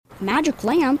Magic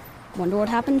lamp? Wonder what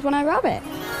happens when I rub it.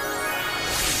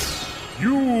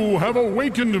 You have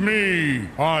awakened me.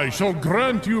 I shall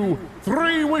grant you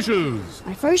 3 wishes.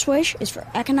 My first wish is for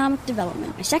economic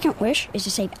development. My second wish is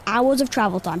to save hours of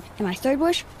travel time. And my third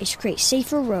wish is to create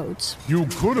safer roads. You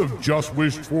could have just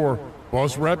wished for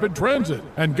bus rapid transit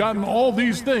and gotten all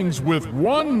these things with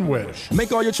 1 wish.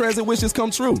 Make all your transit wishes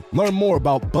come true. Learn more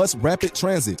about Bus Rapid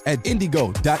Transit at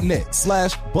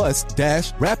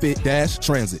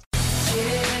indigo.net/bus-rapid-transit.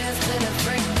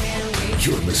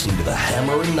 You're listening to the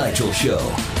Hammer and Nigel Show.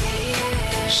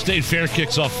 State Fair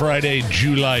kicks off Friday,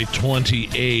 July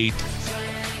 28th.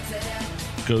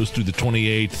 Goes through the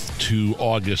 28th to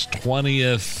August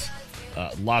 20th.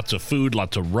 Lots of food,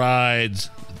 lots of rides.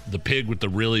 The pig with the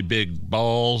really big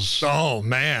balls. Oh,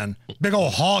 man. Big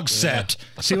old hog set.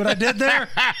 See what I did there?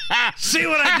 See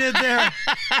what I did there?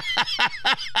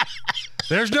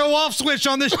 There's no off switch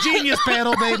on this Genius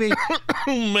panel, baby.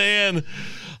 Oh, man.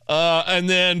 And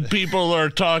then people are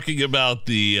talking about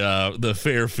the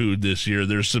fair food this year.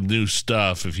 There's some new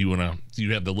stuff if you want to.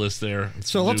 You have the list there.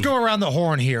 So let's go around the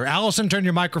horn here. Allison, turn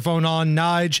your microphone on.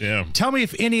 Nige, tell me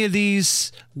if any of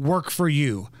these work for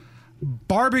you.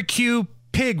 Barbecue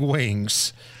pig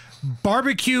wings.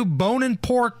 Barbecue bone and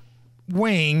pork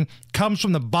wing comes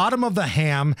from the bottom of the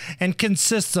ham and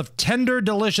consists of tender,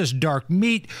 delicious dark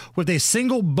meat with a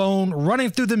single bone running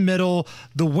through the middle.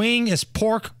 The wing is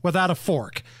pork without a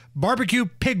fork. Barbecue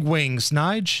pig wings,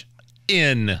 Nige?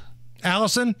 In.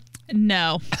 Allison?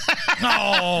 No.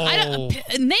 Oh.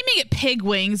 Naming it pig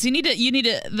wings, you need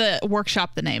to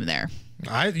workshop the name there.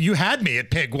 You had me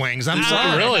at pig wings. I'm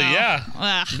sorry. Really?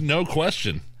 Yeah. No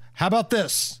question. How about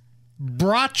this?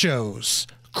 Brachos.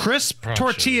 Crisp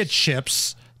tortilla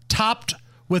chips topped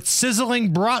with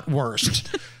sizzling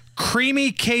bratwurst.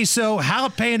 Creamy queso,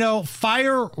 jalapeno,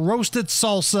 fire roasted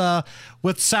salsa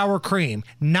with sour cream.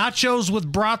 Nachos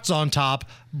with brats on top.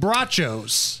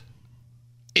 Brachos.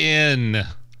 In.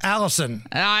 Allison.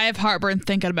 I have heartburn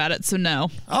thinking about it, so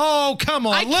no. Oh, come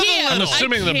on. I'm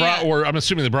assuming the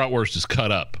bratwurst is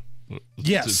cut up.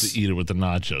 Yes. To eat it with the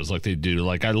nachos like they do.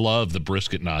 Like I love the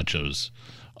brisket nachos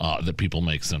that people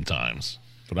make sometimes.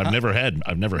 But I've never had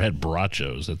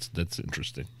brachos. That's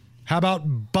interesting. How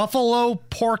about buffalo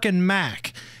pork and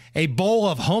mac? A bowl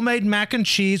of homemade mac and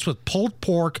cheese with pulled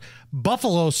pork,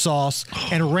 buffalo sauce,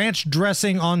 and ranch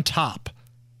dressing on top.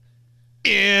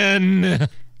 In.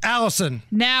 Allison.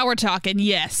 Now we're talking.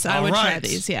 Yes, I would try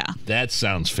these. Yeah. That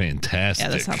sounds fantastic.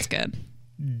 Yeah, that sounds good.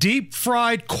 Deep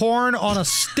fried corn on a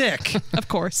stick. Of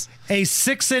course. A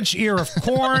 6-inch ear of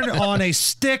corn on a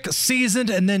stick, seasoned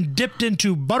and then dipped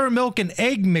into buttermilk and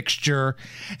egg mixture,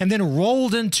 and then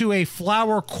rolled into a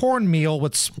flour cornmeal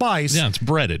with spice. Yeah, it's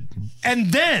breaded.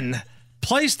 And then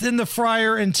placed in the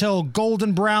fryer until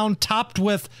golden brown, topped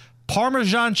with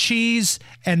Parmesan cheese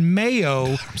and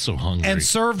mayo. I'm so hungry. And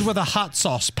served with a hot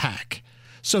sauce pack.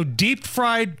 So deep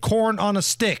fried corn on a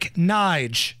stick.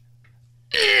 Nige.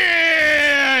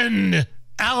 In.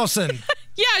 Allison.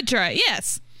 Yeah, I'd try it.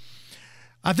 Yes.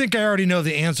 I think I already know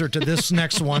the answer to this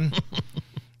next one.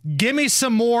 Give me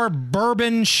some more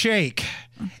bourbon shake.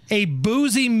 A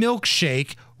boozy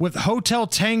milkshake with Hotel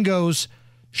Tango's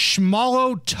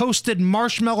Schmallow toasted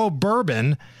marshmallow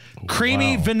bourbon,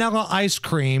 creamy vanilla ice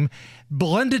cream,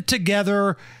 blended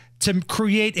together to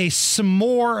create a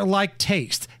s'more-like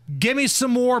taste. Give me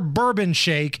some more bourbon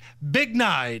shake. Big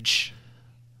Nige.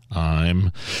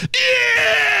 I'm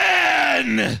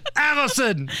in.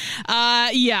 Allison.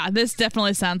 Yeah, this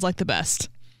definitely sounds like the best.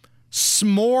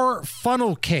 S'more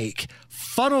funnel cake.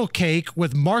 Funnel cake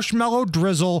with marshmallow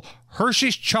drizzle,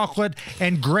 Hershey's chocolate,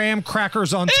 and graham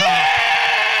crackers on top.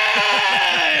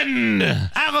 In.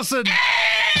 Allison.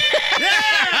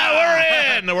 Yeah,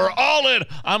 we're in. We're all in.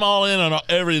 I'm all in on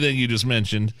everything you just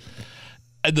mentioned.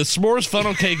 And the s'mores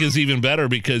funnel cake is even better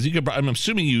because I'm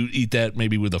assuming you eat that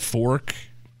maybe with a fork.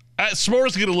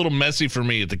 S'mores get a little messy for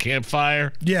me at the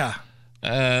campfire. Yeah.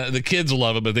 The kids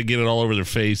love it, but they get it all over their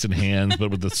face and hands. But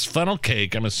with the funnel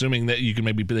cake, I'm assuming that you can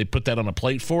they put that on a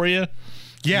plate for you.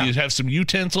 Yeah. You have some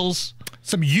utensils.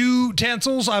 Some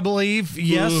utensils, I believe.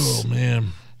 Yes. Oh,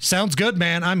 man. Sounds good,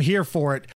 man. I'm here for it.